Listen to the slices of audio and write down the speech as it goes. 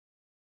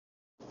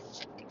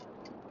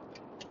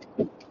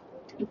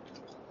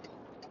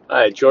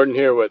Hi, Jordan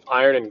here with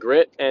Iron and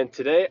Grit, and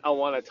today I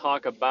want to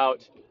talk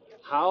about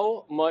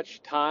how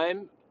much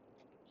time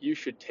you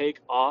should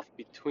take off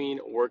between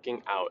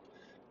working out.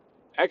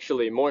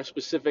 Actually, more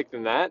specific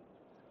than that,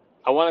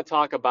 I want to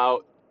talk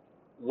about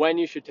when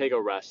you should take a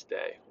rest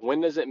day.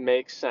 When does it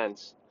make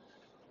sense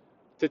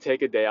to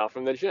take a day off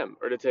from the gym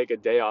or to take a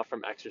day off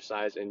from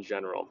exercise in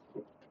general?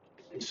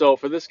 So,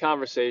 for this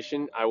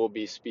conversation, I will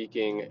be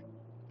speaking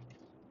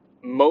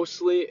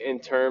mostly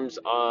in terms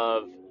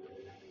of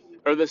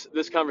or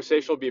this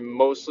conversation will be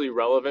mostly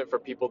relevant for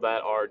people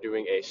that are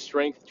doing a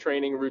strength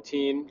training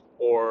routine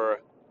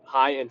or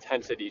high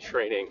intensity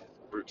training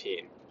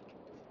routine.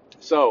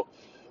 So,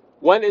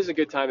 when is a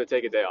good time to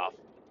take a day off?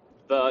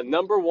 The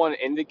number one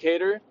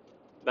indicator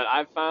that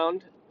I've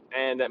found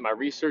and that my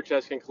research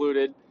has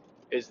concluded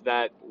is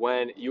that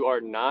when you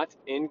are not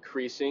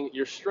increasing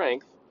your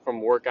strength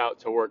from workout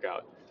to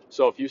workout.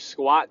 So, if you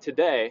squat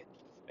today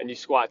and you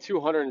squat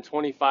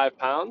 225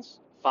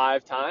 pounds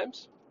 5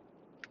 times,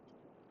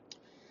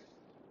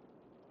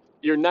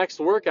 your next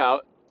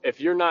workout,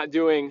 if you're not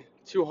doing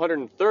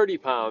 230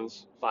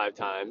 pounds 5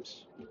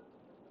 times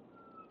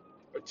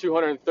or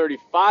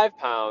 235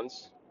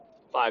 pounds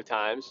 5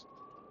 times,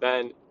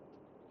 then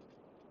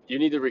you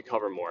need to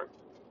recover more.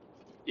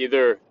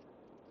 Either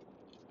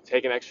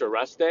take an extra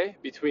rest day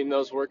between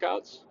those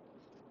workouts,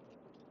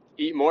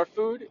 eat more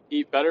food,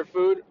 eat better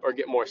food, or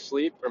get more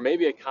sleep, or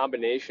maybe a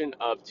combination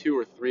of two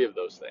or three of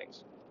those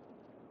things.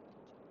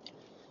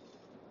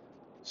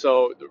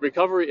 So,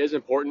 recovery is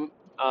important.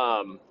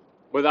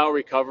 Without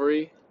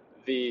recovery,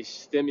 the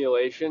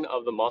stimulation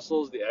of the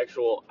muscles, the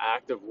actual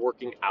act of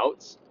working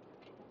out,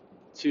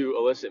 to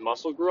elicit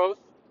muscle growth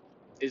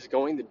is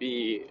going to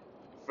be,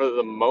 for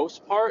the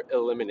most part,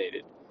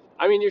 eliminated.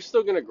 I mean, you're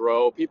still going to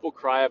grow. People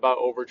cry about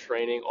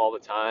overtraining all the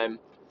time.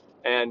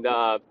 And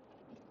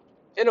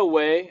in a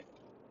way,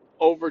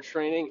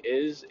 overtraining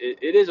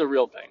it is a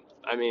real thing.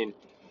 I mean,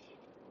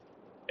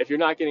 if you're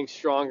not getting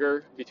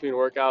stronger between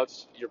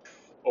workouts, you're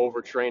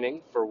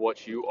overtraining for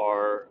what you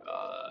are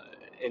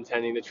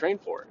intending to train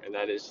for, and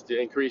that is to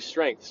increase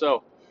strength.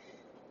 So,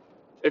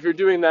 if you're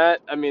doing that,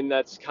 I mean,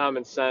 that's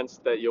common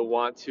sense that you'll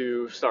want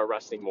to start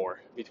resting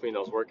more between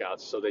those workouts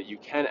so that you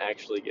can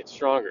actually get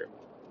stronger.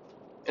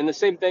 And the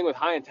same thing with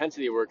high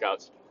intensity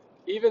workouts.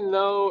 Even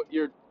though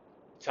you're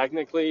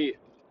technically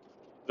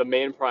the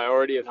main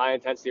priority of high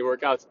intensity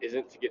workouts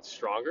isn't to get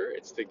stronger,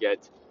 it's to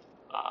get,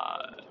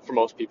 for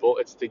most people,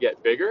 it's to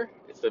get bigger,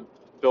 it's to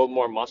build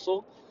more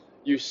muscle.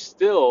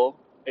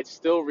 It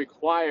still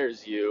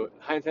requires you,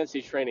 high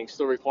intensity training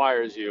still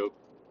requires you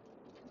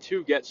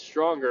to get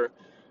stronger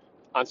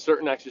on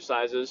certain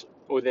exercises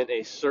within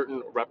a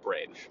certain rep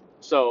range.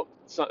 So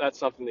that's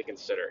something to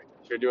consider.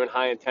 If you're doing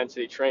high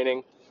intensity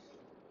training,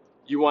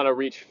 you want to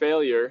reach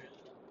failure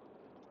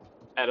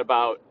at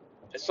about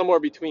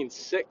somewhere between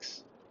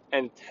 6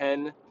 and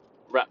 10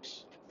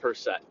 reps per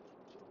set.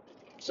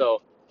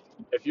 So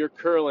if you're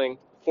curling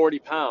 40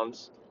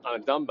 pounds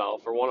on a dumbbell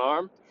for one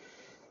arm,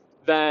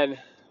 then,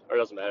 or it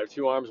doesn't matter,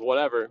 two arms,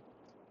 whatever,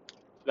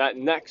 that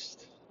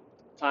next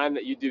time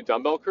that you do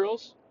dumbbell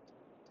curls,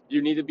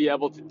 you need to be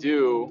able to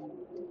do,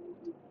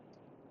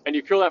 and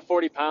you curl that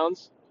 40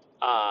 pounds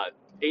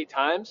 8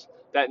 times,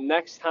 that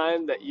next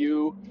time that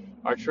you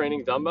are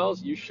training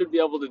dumbbells, you should be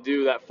able to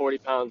do that 40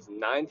 pounds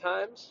 9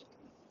 times,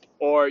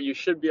 or you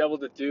should be able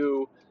to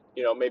do,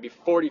 maybe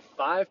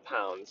 45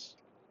 pounds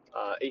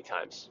 8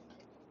 times.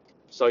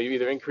 So you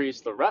either increase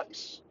the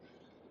reps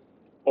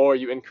or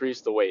you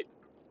increase the weight.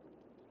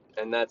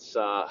 And that's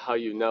how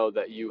you know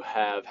that you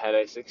have had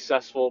a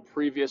successful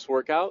previous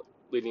workout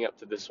leading up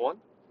to this one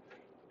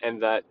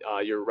and that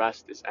your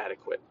rest is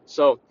adequate.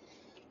 So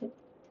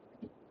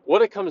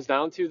what it comes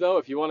down to, though,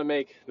 if you want to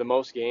make the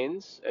most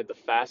gains at the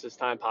fastest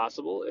time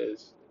possible,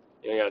 is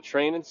you got to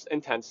train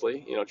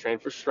intensely, train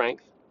for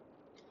strength.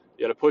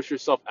 You got to push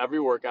yourself every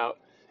workout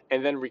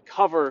and then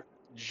recover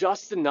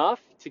just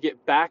enough to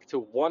get back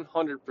to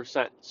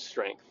 100%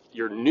 strength,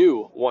 your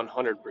new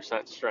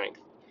 100% strength,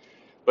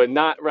 but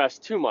not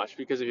rest too much,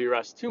 because if you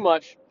rest too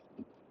much,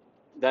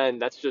 then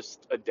that's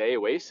just a day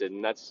wasted,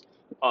 and that's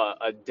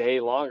a day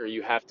longer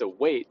you have to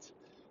wait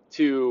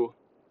to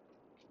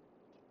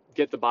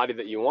get the body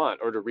that you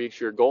want or to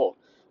reach your goal.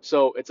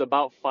 So it's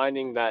about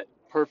finding that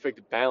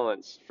perfect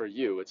balance for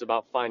you. It's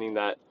about finding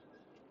that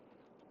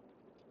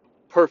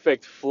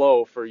perfect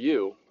flow for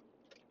you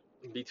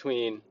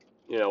between,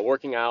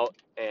 working out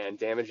and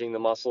damaging the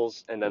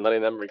muscles and then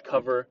letting them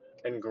recover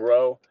and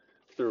grow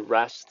through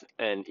rest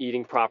and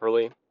eating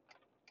properly,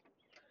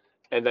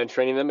 and then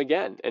training them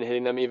again and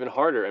hitting them even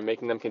harder and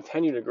making them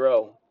continue to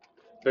grow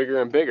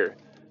bigger and bigger.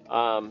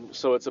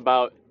 So it's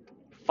about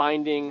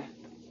finding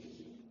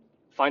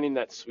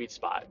that sweet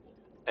spot.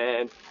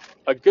 And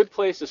a good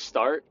place to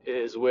start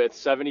is with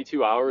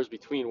 72 hours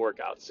between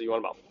workouts. So you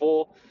want about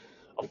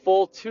a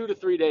full 2 to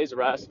 3 days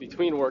rest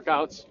between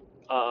workouts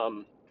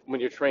when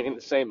you're training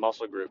the same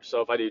muscle group.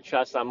 So if I do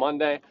chest on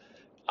Monday,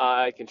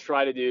 I can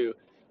try to do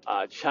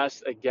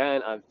chest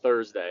again on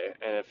Thursday.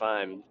 And if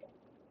I'm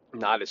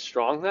not as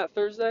strong that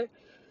Thursday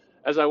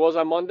as I was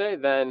on Monday,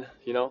 then,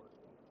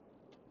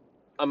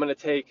 I'm going to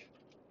take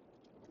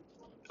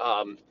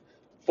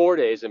 4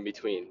 days in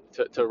between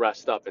to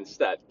rest up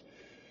instead.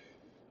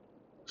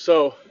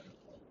 So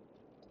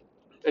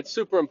it's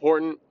super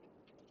important.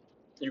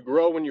 You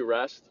grow when you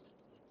rest.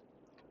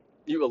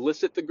 You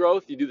elicit the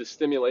growth. You do the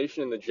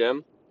stimulation in the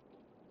gym,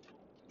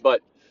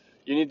 but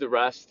you need the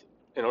rest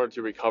in order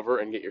to recover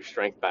and get your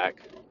strength back.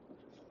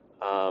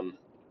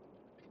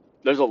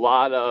 There's a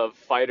lot of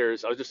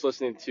fighters. I was just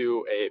listening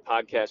to a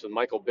podcast with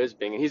Michael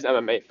Bisping, and he's an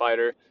MMA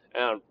fighter.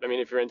 And I mean,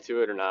 if you're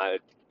into it or not,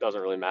 it doesn't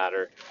really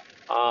matter.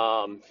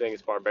 Think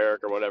it's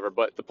barbaric or whatever.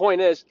 But the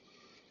point is,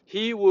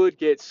 he would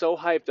get so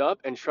hyped up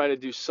and try to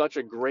do such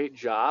a great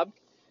job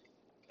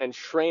and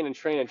train and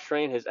train and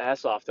train his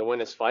ass off to win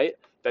his fight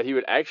that he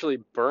would actually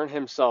burn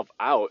himself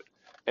out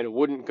and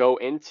wouldn't go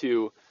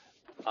into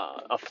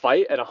a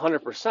fight at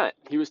 100%.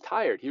 He was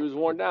tired. He was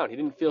worn down. He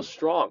didn't feel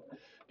strong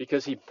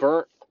because he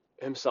burnt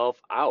himself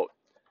out.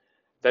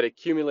 That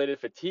accumulated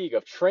fatigue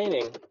of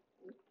training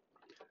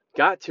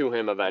got to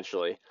him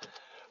eventually.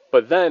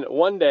 But then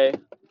one day,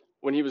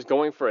 when he was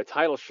going for a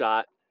title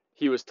shot,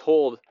 he was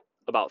told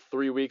about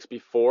 3 weeks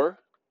before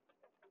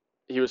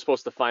he was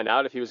supposed to find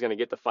out if he was going to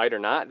get the fight or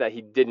not, that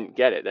he didn't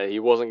get it, that he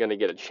wasn't going to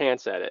get a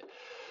chance at it.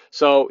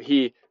 So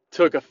he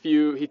took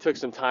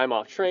some time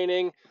off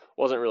training,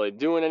 wasn't really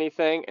doing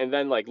anything, and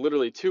then like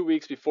literally 2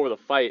 weeks before the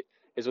fight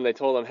is when they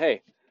told him,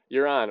 hey,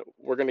 you're on,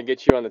 we're going to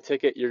get you on the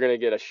ticket, you're going to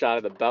get a shot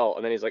at the belt.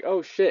 And then he's like,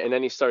 oh shit, and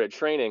then he started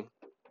training.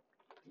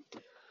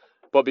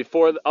 But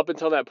up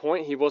until that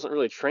point, he wasn't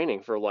really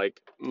training for like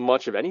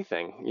much of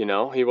anything,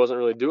 he wasn't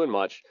really doing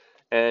much.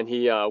 And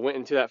he went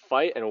into that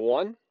fight and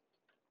won.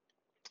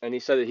 And he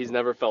said that he's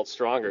never felt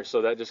stronger.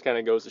 So that just kind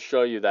of goes to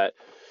show you that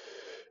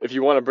if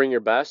you want to bring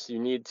your best, you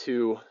need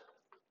to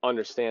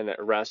understand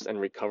that rest and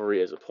recovery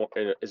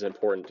is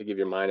important to give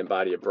your mind and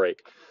body a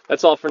break.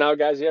 That's all for now,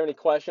 guys. If you have any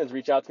questions,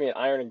 reach out to me at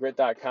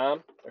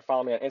ironandgrit.com or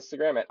follow me on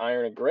Instagram at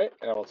ironandgrit,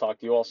 and I will talk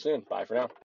to you all soon. Bye for now.